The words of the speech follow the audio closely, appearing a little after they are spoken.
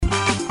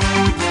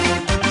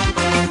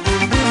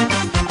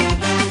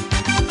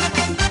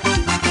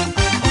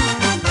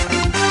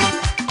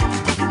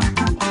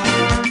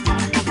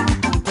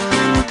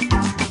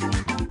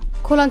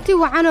kulanti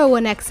wacan oo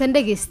wanaagsan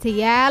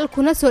dhageystayaal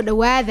kuna soo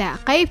dhawaada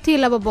qaybtii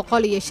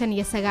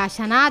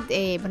 295aad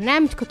ee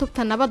barnaamijka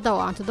tubta nabadda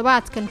oo aan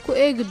toddobaadkan ku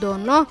eegi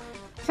doono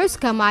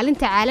xuska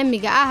maalinta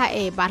caalamiga ah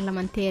ee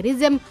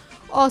parliamentarism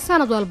oo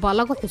sanad walba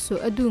lagu xuso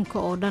adduunka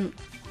oo dhan.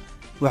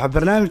 waxa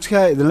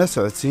barnaamijka idinla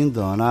socodsiin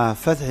doona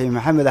Fatxi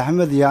Maxamed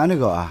Axmed iyo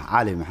anigoo ah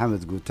Cali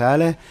Maxamed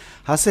Guutaale.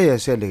 hase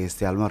yeeshee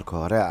dhageystayaal marka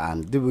hore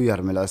aan dib u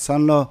yar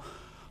milicsano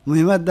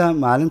muhiimadda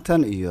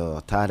maalintan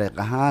iyo taariikh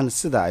ahaan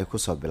sida ay ku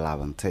soo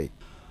bilaabantay.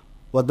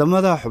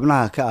 wadamada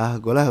xubnaha ka ah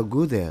golaha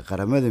guud ee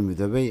qaramada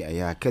midoobay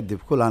ayaa kadib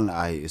kulan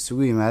ay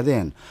isugu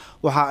yimaadeen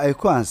waxa ay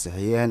ku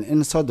ansixiyeen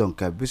in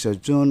 30 bisha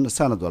Juun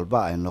sanad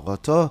walba ay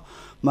noqoto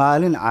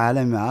maalin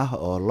caalami ah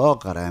oo loo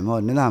qareemo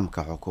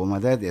nidaamka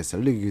xukuumadeed ee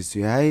saldhigiisu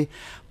yahay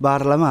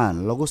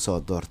baarlamaan lagu soo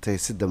doortay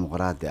si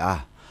dimuqraadi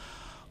ah.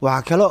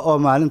 waxa kale oo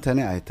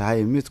maalintani ay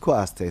tahay mid ku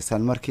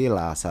aastaysan markii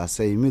la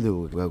aasaasay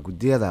midowga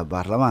guddiyada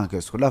baarlamaanka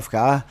isku dhafka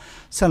ah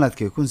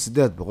sanadkii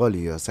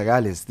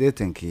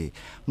 1889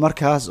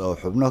 markaas oo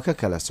xubno ka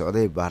kala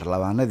socday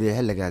baarlamaanadii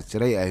xilligaas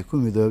jiray ay ku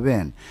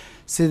midoobeen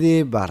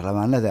sidii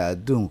baarlamaanada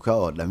adduunka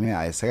oo dhammi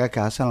ay isaga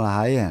kaashan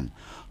lahaayeen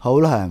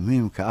howlaha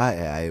muhiimka ah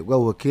ee ay uga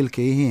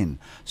wakiilka yihiin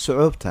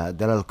shucuubta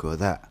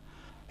dalalkooda.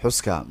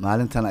 xuska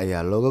maalintan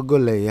ayaa looga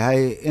gol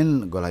leeyahay in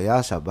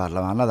golayaasha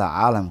baarlamaanada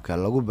caalamka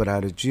lagu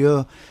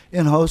baraarujiyo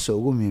in howsha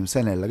ugu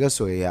muhiimsan ee laga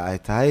sugaya ay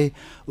tahay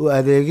u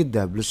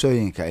adeegidda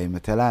bulshooyinka ay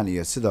matalaan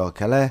iyo sidoo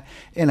kale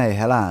inay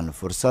helaan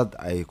fursad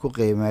ay ku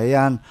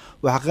qiimeeyaan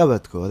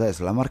waxqabadkooda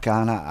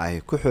islamarkaana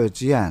ay ku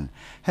xoojiyaan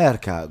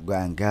heerka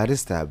go-aan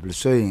gaarista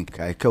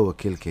bulshooyinka ay ka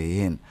wakiilka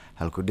yihiin.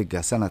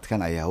 halkudhigga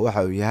sanadkan ayaa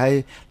waxa uu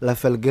yahay la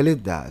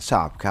falgelidda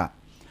shacabka.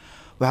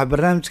 waxaa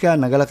barnaamijka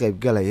nagala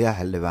qaybgalaya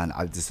xildhibaan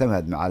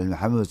cabdisamed macalin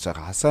maxamuud sheekh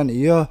xasan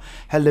iyo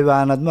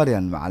xildhibaanad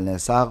maryan macalin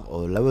isaaq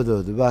oo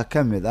labadooduba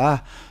ka mid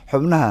ah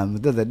xubnaha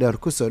muddada dheer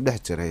kusoo dhex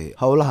jiray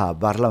howlaha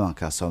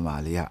baarlamaanka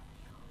Soomaaliya.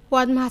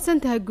 waad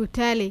mahadsantahay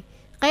Guutaale.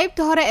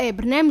 qaybta hore ee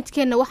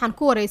barnaamijkeena waxaan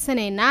ku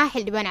wareysanaynaa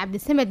xildhibaan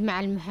cabdisamed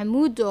macalin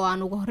maxamuud oo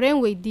aan ugu horreyn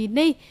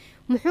weydiinay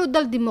muxuu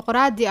dal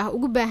dimuqraadi ah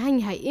ugu baahan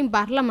yahay in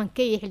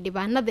baarlamaanka iyo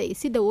xildhibaanada ay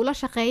si dhow ula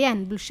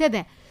shaqeeyaan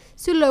bulshada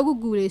si loogu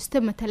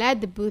guuleysto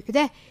matalaadda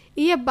buuxda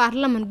iyo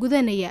baarlamaan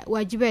gudanaya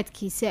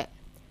waajibaadkiisa.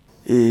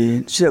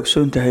 sida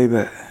ogsoon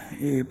tahayba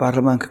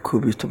baarlamaanka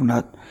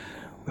 11aad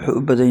wuxuu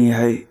u badan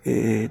yahay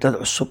dad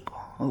cusub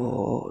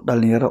oo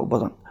dhalinyaro u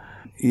badan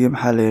iyo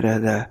maxaa la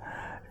yiraahdaa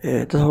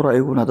dad hore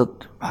ayaguna dad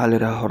maxaa la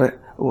yiraahdaa hore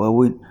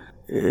waaweyn.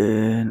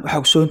 waxaa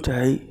ogsoon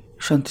tahay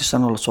 5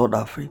 sano la soo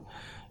dhaafay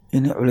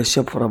in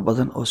culeysyo fara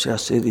badan oo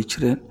siyaasadeed ay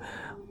jireen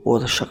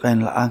wada shaqeyn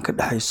la'aan ka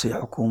dhaxaysay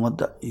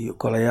xukuumadda iyo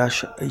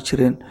golayaasha ay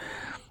jireen.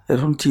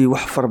 runtii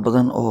wax fara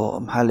badan oo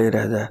maxaa la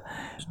yiraahdaa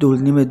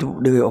dowladnimada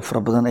u dhigay oo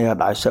fara badan ayaa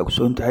dhacay saa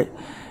ogsoon tahay.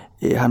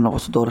 ha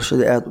noqoto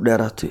doorashada aad u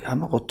dheeraatay ha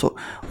noqoto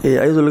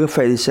iyadoo laga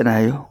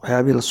faa'iideysanayo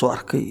waxyaabihii la soo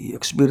arkay iyo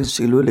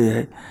experience loo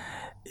leeyahay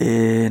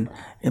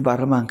in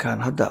baarlamaankan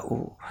hadda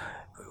uu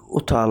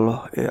u taalo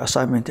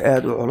assignment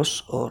aad u culus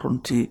oo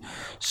runtii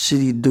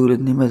sidii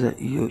dowladnimada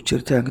iyo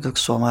jiritaanka dadka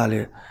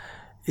Soomaaliya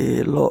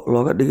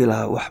looga dhigi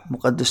lahaa wax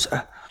muqadas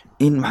ah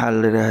in maxaa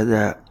la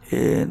yiraahdaa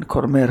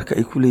kormeerka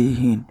ay ku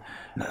leeyihiin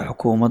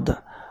xukuumadda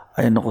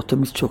ay noqoto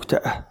mid joogto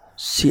ah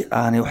si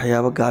aanay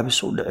waxyaabo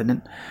gaabis u dhicinin.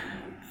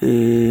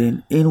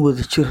 in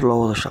wadajir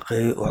loo wada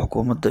shaqeeyo oo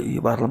xukuumadda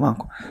iyo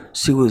baarlamaanku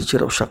si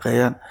wadajir u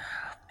shaqeeyaan.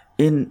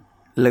 in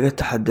laga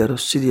taxadaro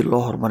sidii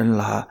loo horumarin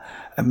lahaa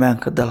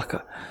ammaanka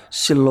dalka.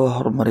 si loo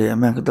horumariyo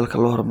ammaanka dalka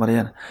loo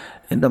horumariyana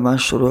in dhammaan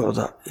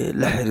shuruucda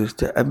la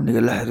xiriirta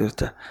amniga la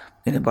xiriirta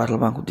inay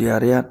baarlamaanku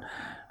diyaariyaan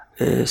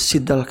si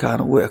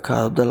dalkan u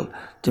ekaado dal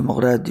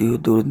dimuqraadi iyo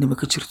dowladnimo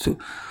ka jirto.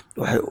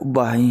 waxay u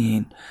baahan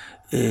yihiin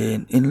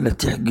in la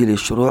tixgeliyo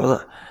shuruucda.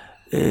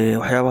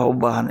 waxyaabaha u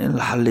baahan in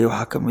la xalliyo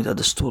waxaa ka mid ah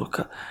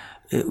dastuurka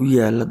u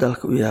yaala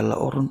dalka u yaala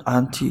oo run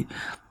ahaantii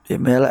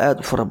meelo aad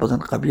u fara badan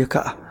qabyo ka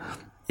ah.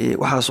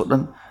 waxaasoo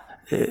dhan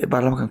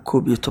baarlamaankan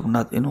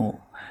 11aad inuu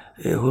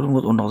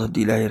horumar u noqdo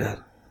hadii Ilaahay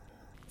yiraahdo.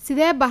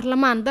 sidee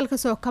baarlamaan dalka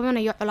soo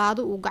kabanayo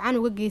colaado uu gacan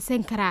uga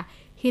geysan karaa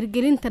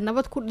hirgelinta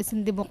nabad ku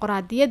dhisan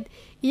dimuqraadiyad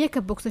iyo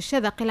ka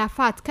bogsashada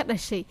khilaafaad ka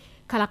dhashay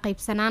kala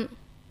qaybsanaan?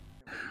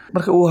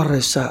 marka ugu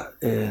horeysa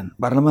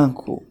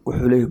baarlamaanku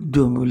wuxuu leeyahay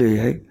guddoon uu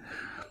leeyahay.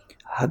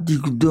 haddii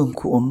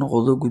guddoonku uu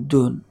noqdo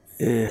guddoon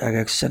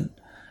hagaagsan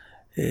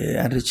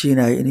aan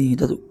rajeynayo inay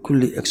dad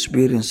kulli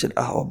experienced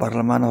ah oo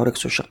baarlamaan hore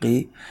kasoo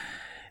shaqeeyay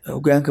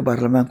hoggaanka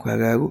baarlamaanku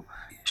hagaago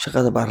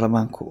shaqada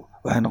baarlamaanku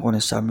waxay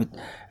noqonaysaa mid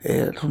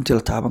runtii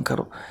la taaban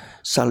karo.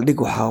 saldhig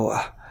waxa uu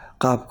ah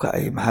qaabka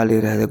ay maxaa la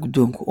yiraahdaa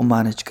guddoonku u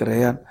manage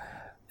gareeyaan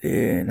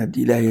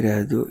haddii Ilaahay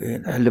yiraahdo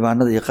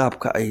xildhibaanada iyo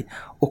qaabka ay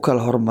u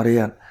kala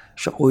horumariyaan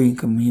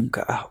shaqooyinka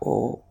muhiimka ah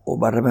oo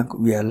baarlamaanka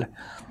u yaala.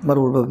 mar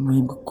walba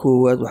muhiimka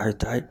koowaad waxay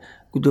tahay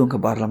guddoonka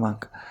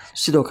baarlamaanka.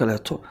 sidoo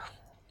kaleeto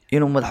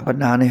inuu madax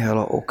banaani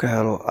helo oo ka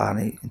helo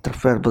aanay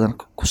interfere badan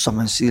ku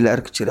sameyn sidii la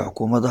arki jiray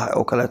xukuumadaha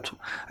oo kaleeto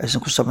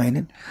aysan ku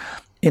sameynin.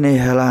 inay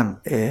helaan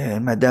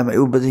maadaama ay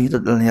u badan yihiin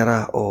dad dhalinyaro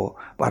ah oo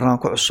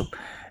baarlamaanka cusub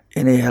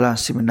inay helaan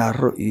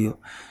seminaaro iyo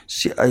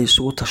si ay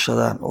isugu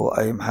tashadaan oo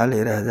ay maxaa la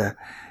yiraahdaa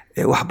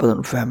wax badan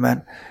u fahmaan,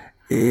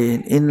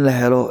 in la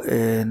helo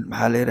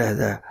maxaa la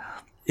yiraahdaa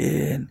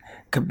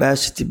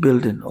capacity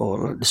building oo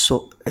la dhiso,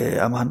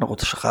 ama ha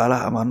noqoto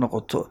shaqaalaha ama ha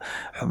noqoto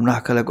xubnaha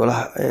kale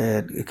golaha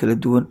kala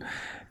duwan,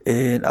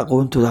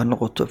 aqoontooda ha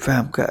noqoto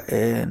fahamka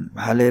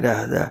maxaa la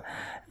yiraahdaa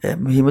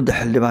muhiimadda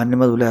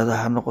xildhibaannimadu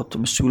leedahay ha noqoto,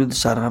 mas-uuliyadda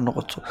saaran ha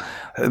noqoto.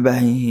 Waxay u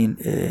baahan yihiin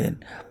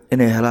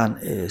inay helaan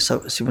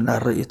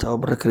seminaaro iyo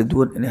tababaro kala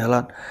duwan inay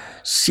helaan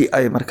si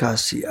ay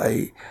markaasi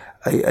ay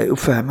u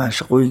fahmaan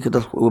shaqooyinka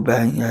dalka uga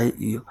baahan yahay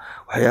iyo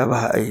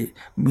waxyaabaha ay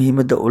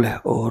muhiimadda u leh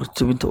oo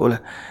hortebinta u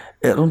leh.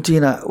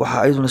 Runtiina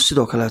waxaa iyaduna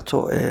sidoo kaleeto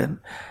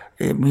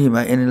muhiim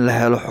ah in la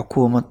helo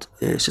xukuumad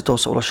si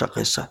toos ula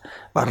shaqeysa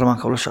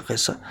baarlamaanka ula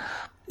shaqeysa,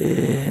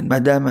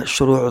 maadaama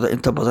shuruucda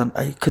inta badan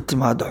ay ka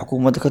timaado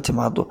xukuumadda ka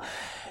timaado,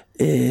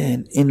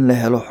 in la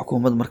helo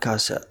xukuumad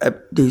markaas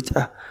update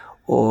ah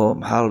oo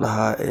maxaa la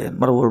dhahaa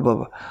mar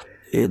walbaba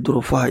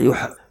duruufaha iyo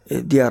wax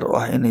diyaar u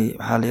ah inay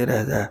maxaa la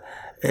yiraahdaa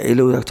ay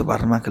la wadaagto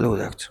baarlamaanka la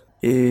wadaagto.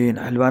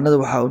 Xildhibaanada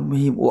waxaa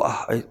muhiim u ah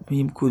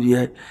muhiimkoodu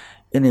yahay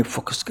inay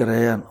focus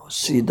gareeyaan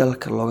si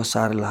dalka looga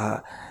saari lahaa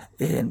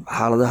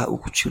xaaladaha uu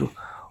ku jiro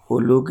oo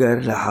loo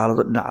gaari lahaa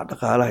xaalado dhinaca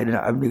dhaqaalaha iyo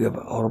dhinaca amniga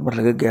horumar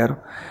laga gaaro.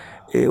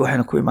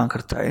 Waxayna ku imaan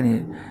kartaa inay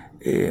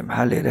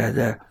maxaa la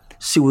yiraahdaa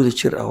si wada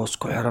jir ah oo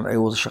isku xiran ay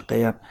wada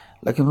shaqeeyaan.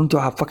 Laakiin runtii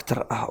waxaa factor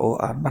ah oo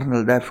aan marna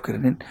la dhaafi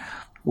karinin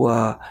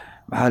waa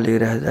maxaa la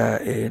yiraahdaa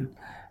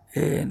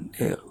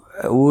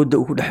awoodda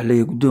uu ku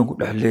dhexleeyahay guddoonku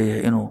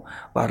dhexleeyahay inuu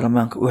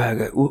baarlamaanka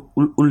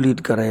u liid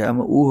gareeyo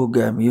ama uu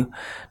hogaamiyo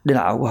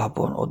dhinaca ugu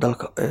habboon oo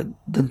dalka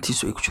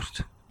dantiisu ay ku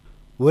jirto.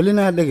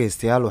 welina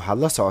dhegaystayaal waxaad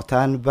la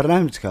socotaan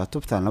barnaamijka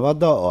tubta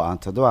nabadda oo aan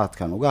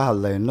toddobaadkan uga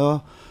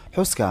hadlayno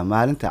xuska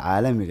maalinta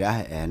caalamiga ah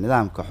ee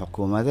nidaamka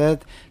xukuumadeed,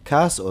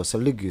 kaas oo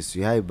saldhigiisu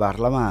yahay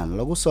baarlamaan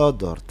lagu soo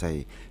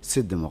doortay si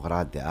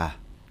dimuqraadi ah.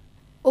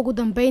 ugu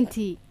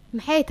dambeyntii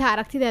maxay tahay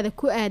aragtidaada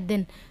ku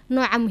aadan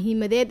nooca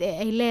muhiimadeed ee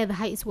ay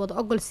leedahay iswada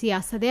ogol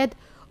siyaasadeed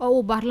oo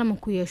uu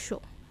baarlamaanku yeesho?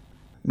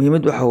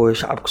 muhiimad waxa weeye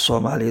shacabka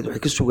Soomaaliyeed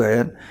waxay ka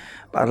sugayaan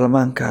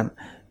baarlamaankan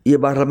iyo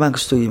baarlamaan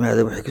kastoo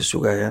yimaada waxay ka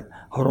sugayaan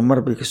horumar,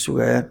 bay ka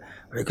sugayaan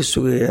waxay ka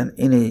sugayaan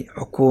inay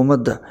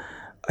xukuumadda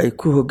ay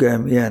ku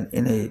hogaamiyaan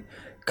inay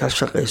ka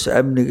shaqeyso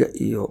amniga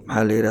iyo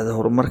maxaa la yiraahdaa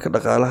horumarka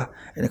dhaqaalaha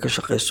inay ka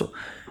shaqeyso.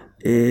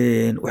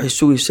 Waxay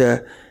sugaysaa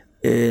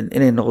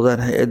inay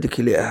noqdaan hay'ad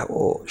kali ah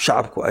oo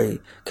shacabku ay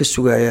ka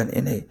sugayaan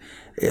inay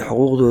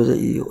xuquuqdooda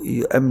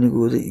iyo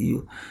amnigooda iyo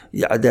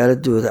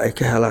cadaaladooda ay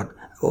ka helaan,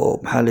 oo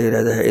maxaa la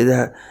yiraahdaa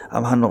hay'adaha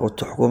ama ha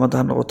noqoto xukuumadda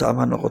ha noqoto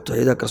ama ha noqoto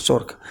hay'adaha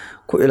garsoorka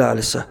ku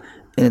ilaalisa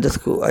in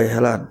dadku ay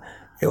helaan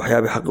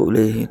waxyaabaha xaq u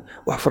leeyihiin.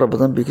 wax fara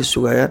badan bay ka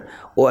sugayaan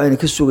oo ayna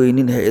ka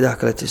sugaynin hay'adaha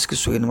kale iska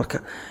sugaynin. marka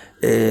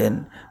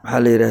maxaa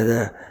la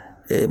yiraahdaa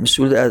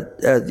mas'uuliyad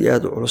aad iyo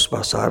aad u culus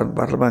baa saaran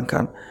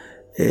baarlamaankan.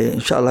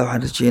 insha Allah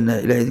waxaan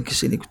rajeynayaa ilaahay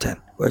idinkiisa inay gutaan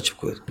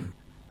waajibkooda.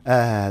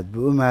 aad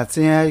buu u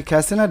mahadsan yahay.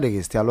 kaasina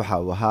dhegaystayaal waxa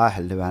uu ahaa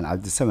xildhibaan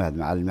cabdisamed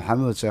macalin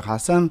maxamuud sheekh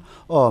xasan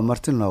oo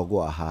marti noogu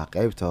ahaa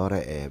qaybta hore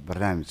ee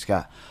barnaamijka.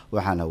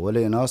 waxaana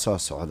weli inoo soo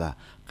socda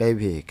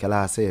qaybihii kala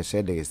hase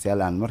yeeshee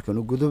dhegaystayaal aan markan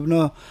u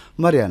gudubno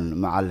maryan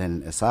macalin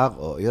isaaq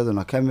oo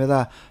iyaduna ka mid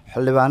ah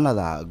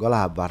xildhibaanada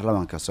golaha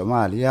baarlamaanka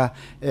Soomaaliya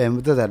ee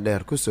muddada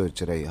dheer ku soo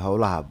jiray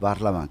howlaha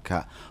baarlamaanka.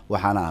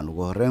 waxaana aan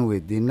ugu horreyn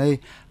weydiinay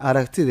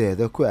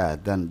aragtideeda ku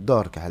aadan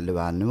doorka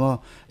xildhibaannimo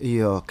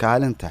iyo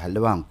kaalinta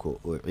xildhibaanku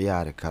uu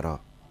ciyaari karo.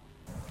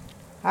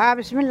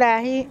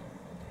 bismillaahi.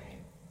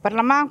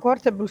 baarlamaanku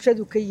horta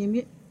bulshadu ka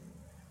yimi,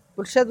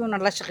 bulshaduna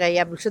la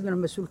shaqeeyaa, bulshaduna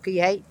mas'uul ka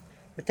yahay,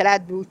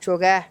 matalaad buu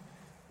joogaa.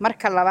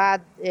 marka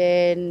labaad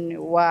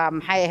waa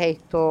maxay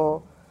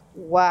ahayto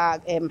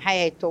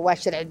waa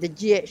sharci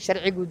dejiye,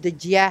 sharcigu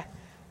dejiyaa.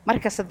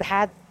 marka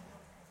saddexaad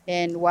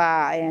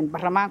waa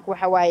baarlamaanku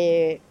waxa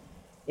waaye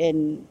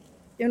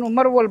inuu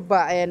mar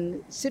walba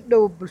si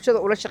dhow bulshada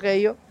ula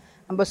shaqeeyo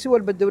amba si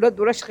walba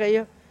dawladda ula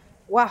shaqeeyo.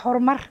 waa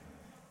horumar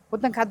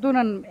wadanka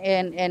hadduunan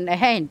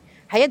ahayn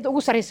hay'adda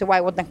ugu sarreysa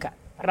waaye wadanka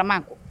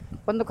baarlamaanku.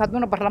 wadanku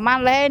hadduuna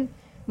baarlamaan lahayn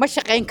ma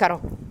shaqayn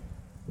karo.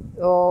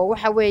 oo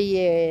waxa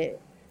weeye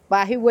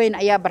baahi weyn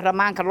ayaa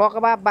baarlamaanka loo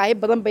qabaa, baahi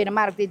badan bayna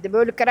maaragtay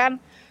dabooli karaan.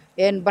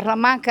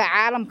 baarlamaanka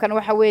caalamkan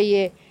waxa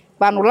weeye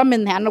baanu la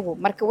midnahay anagu.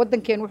 marka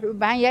wadankeenu wuxuu u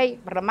baahan yahay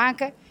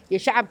baarlamaanka iyo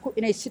shacabku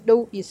inay si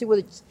dhow iyo si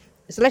wada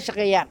isla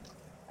shaqeeyaan.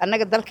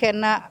 annaga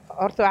dalkeenna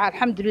horta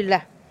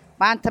alxamdulilah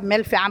maanta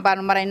meel fiican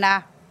baanu maraynaa.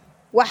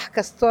 wax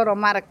kastoona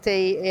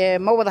maaragtay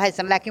ma wada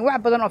haysan, laakiin wax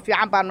badan oo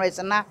fiican baanu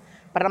haysanaa.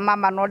 baarlamaan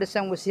baa noo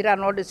dhisan, wasiiraa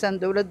noo dhisan,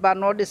 dawlad baa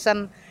noo dhisan,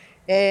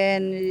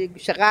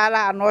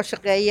 shaqaalaha noo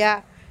shaqeeya.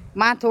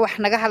 maanta wax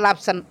naga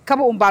halaabsan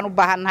kaba un baan u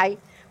baahannahay.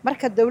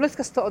 marka dawlad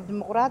kasta oo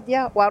dimuqraadi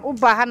ah waan u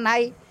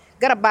baahannahay,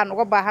 garab baan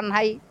uga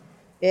baahannahay.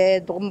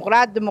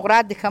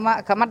 dimuqraadi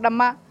kama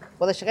dhamma,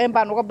 wada shaqayn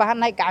baan uga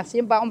baahannahay,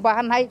 gacansiin baan u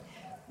baahannahay.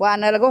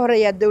 waana laga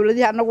horeeyaa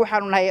dawladihii annagu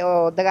waxaanu nahay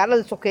oo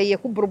dagaalada sokeeye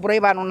ku burburay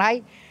baanu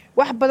nahay.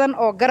 wax badan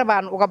oo garab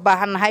aan uga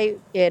baahannahay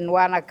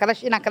waana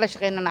inaan kala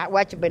shaqaynana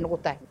waajib bay nagu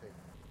tahay.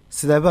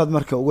 sideebaad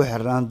marka ugu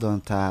xirnaan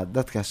doontaa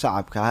dadka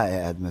shacabka ah ee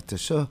aada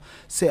matasho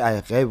si ay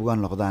qeyb uga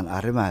noqdaan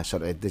arrimaha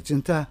sharci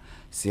dejinta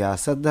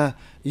siyaasadda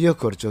iyo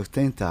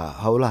korjoogteynta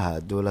howlaha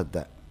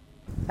dowladda?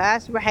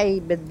 taas waxay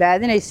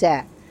badbaadinaysaa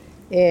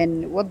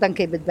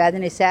waddankay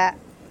badbaadinaysaa.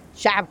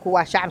 shacabku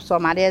waa shacab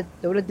Soomaaliyeed,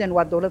 dowladdan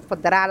waa dowlad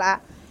federaal ah.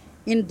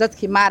 in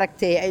dadkii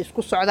maaragtay ay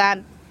isku socdaan,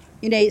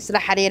 inay isla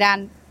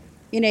xiriiraan,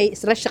 inay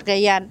isla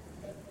shaqeeyaan,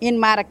 in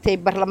maaragtay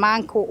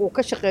baarlamaanka uu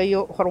ka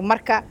shaqeeyo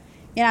horumarka,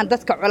 inaan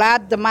dadka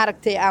colaadda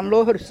maaragtay aan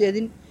loo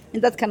horseedin, in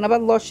dadka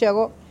nabad loo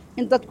sheego,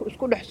 in dadku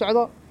isku dhex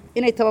socdo,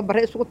 inay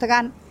tababare isugu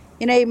tagaan,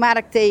 inay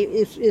maaragtay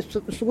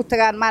isugu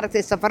tagaan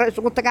maaragtay safaro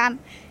isugu tagaan.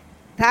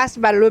 taas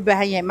baa loo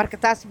baahan yahay. marka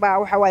taas baa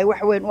waxa waaye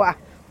wax weyn u ah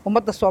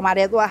ummadda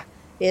Soomaaliyeed u ah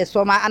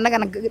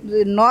annagana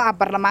noo ah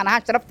baarlamaan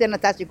ahaan sharafteena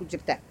taasay ku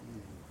jirtaa.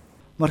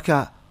 marka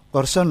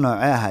qorshe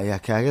noocee ah ayaa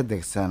kaaga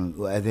degsan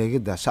u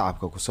adeegidda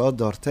shacabka kusoo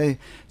doortay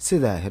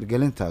sida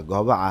hirgelinta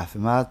goobo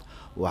caafimaad,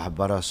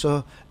 waxbarasho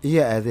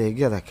iyo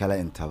adeegyada kale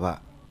intaba?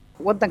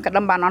 waddanka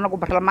dhan baanu anagu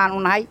baarlamaan u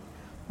nahay,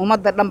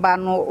 ummadda dhan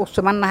baanu u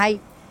sumannahay.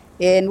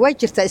 way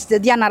jirtaa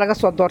isteedyaana laga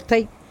soo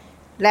doortay,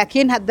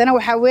 laakiin haddana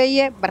waxaa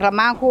weeye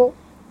baarlamaanku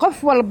qof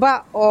walba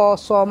oo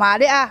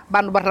Soomaali ah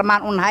baanu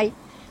baarlamaan u nahay.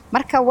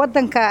 marka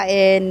waddanka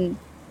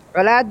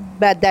colaad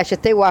baa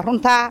daashatay, waa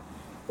runtaa.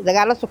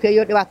 dagaalo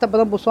sokeeyo dhibaato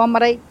badan buu soo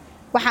maray.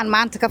 waxaan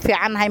maanta ka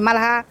fiicannahay ma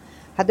laha.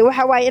 hadda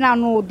waxa waaye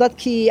inaanu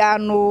dadkii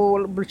aanu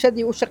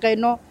bulshadii u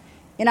shaqeyno,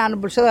 inaanu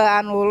bulshada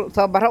aanu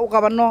tababaro u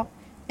qabanno,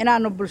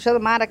 inaanu bulshada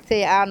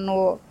maaragtay aanu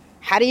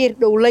xiriir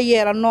dhow la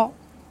yeelanno,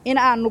 in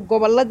aanu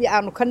gobolladii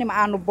aanu ka nimo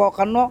aanu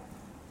booqanno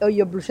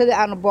iyo bulshadii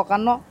aanu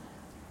booqanno.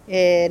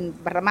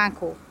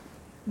 baarlamaanku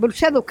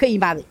bulshadu ka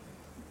imaaday.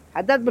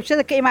 haddaad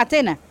bulshada ka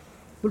imaatayna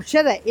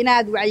bulshada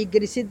inaad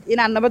wacyigelisid,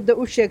 inaad nabadda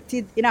u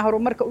sheegtid, inaad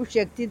horumarka u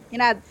sheegtid,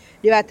 inaad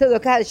dhibaatadooda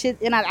ka hadashid,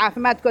 inaad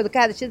caafimaadkooda ka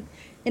hadashid,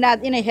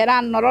 inay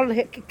helaan nolol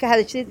ka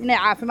hadashid, inay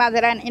caafimaad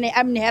helaan, inay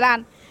amni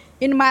helaan,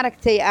 in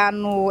maaragtay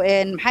aanu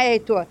maxay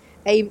hayto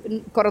ay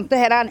koronto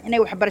helaan, inay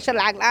waxbarasho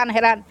lacag la-aan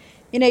helaan,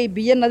 inay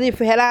biyo nadiif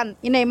helaan,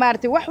 inay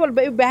maaragtay wax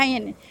walba ay u baahan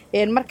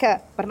yihiin. marka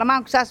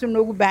baarlamaanku saasuu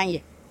noogu baahan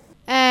yahay.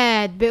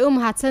 aad bay u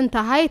mahadsan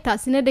tahay.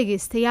 taasina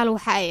dhegaystayaal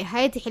waxa ay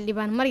ahayd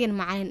xildhibaan Maryan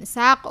Macalin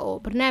Isaaq oo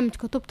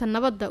barnaamijka Tubta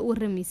Nabadda u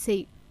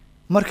warramaysay.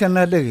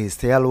 markana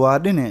dhegaystayaal waa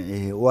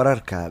dhinacii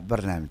wararka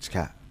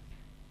barnaamijka.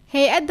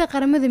 hay-adda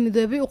qaramada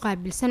midoobay u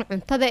qaabilsan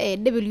cuntada ee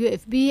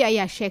WFP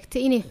ayaa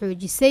sheegtay inay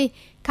xoojisay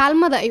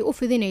kaalmada ay u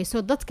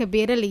fidinayso dadka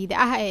beeraleyda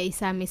ah ee ay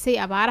saamaysay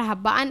abaaraha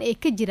ba'an ee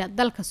ka jira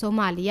dalka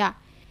Soomaaliya.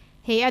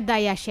 hay-adda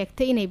ayaa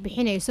sheegtay inay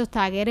bixinayso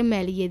taageero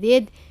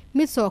maaliyadeed,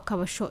 mid soo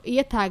kabasho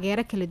iyo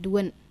taageero kala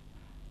duwan.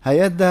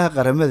 hay-adda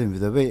qaramada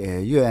midoobay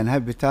ee UN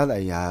Habitat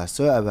ayaa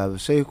soo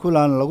abaabushay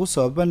kulan lagu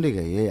soo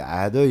bandhigayay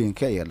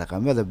caadooyinka iyo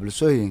dhaqamada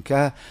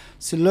bulshooyinka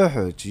si loo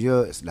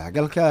xoojiyo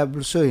isdhexgalka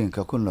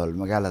bulshooyinka ku nool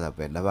magaalada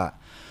Baydhabo.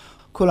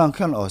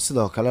 kulankan oo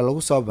sidoo kale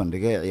lagu soo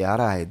bandhigay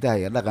ciyaaraha hidaha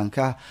iyo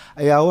dhaqanka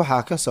ayaa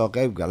waxaa kasoo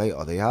qayb galay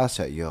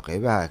odayaasha iyo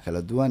qeybaha kala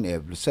duwan ee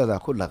bulshada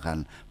ku dhaqan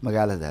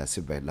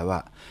magaaladaasi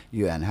Baydhabo.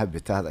 UN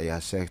Habitat ayaa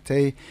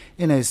sheegtay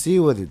inay sii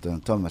wadi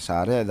doonto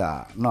mashaariicda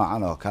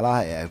noocan oo kale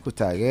ah ee ay ku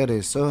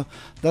taageerayso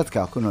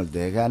dadka ku nool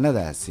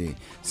deegaanadaasi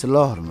si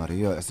loo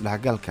horumariyo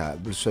isdhexgalka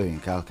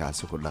bulshooyinka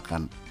halkaasi ku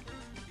dhaqan.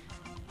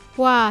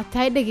 waa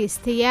tahay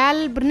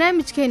dhegaystayaal,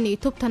 barnaamijkeennii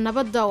Tubta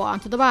Nabadda oo aan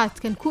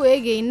toddobaadkan ku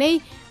eegaynay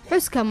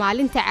xuska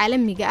maalinta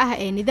caalamiga ah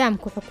ee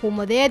nidaamka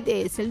xukuumadeed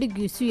ee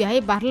saldhigiisu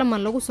yahay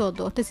baarlamaan lagu soo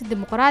doortay si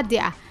dimuqraadi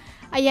ah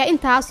ayaa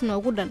intaas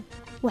noogu dhan.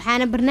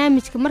 waxaana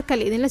barnaamijka mar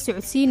kale idinla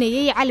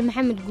socodsiinayay Cali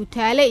Maxamed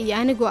Guutaale iyo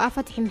anigoo ah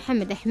Fatxi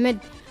Maxamed Axmed.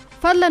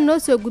 fadlan noo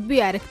soo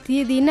gudbiya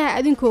aragtiyadiina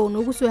adinkoo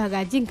noogu soo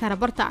hagaajin kara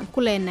barta aan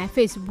ku leenahay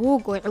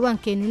Facebook oo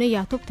ciwaankeenuna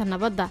yahay Tubta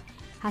Nabadda.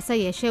 hase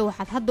yeeshee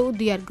waxaad hadda u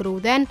diyaar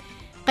garowdaan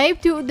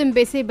qaybtii u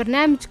dambeysay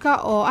barnaamijka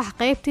oo ah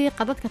qaybtii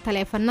qadadka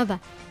taleefanada,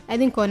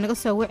 adinkoo naga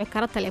soo wici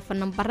kara taleefan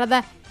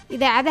nambarada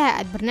idaacadaha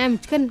aad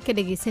barnaamijkan ka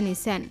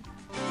dhageysanaysaan.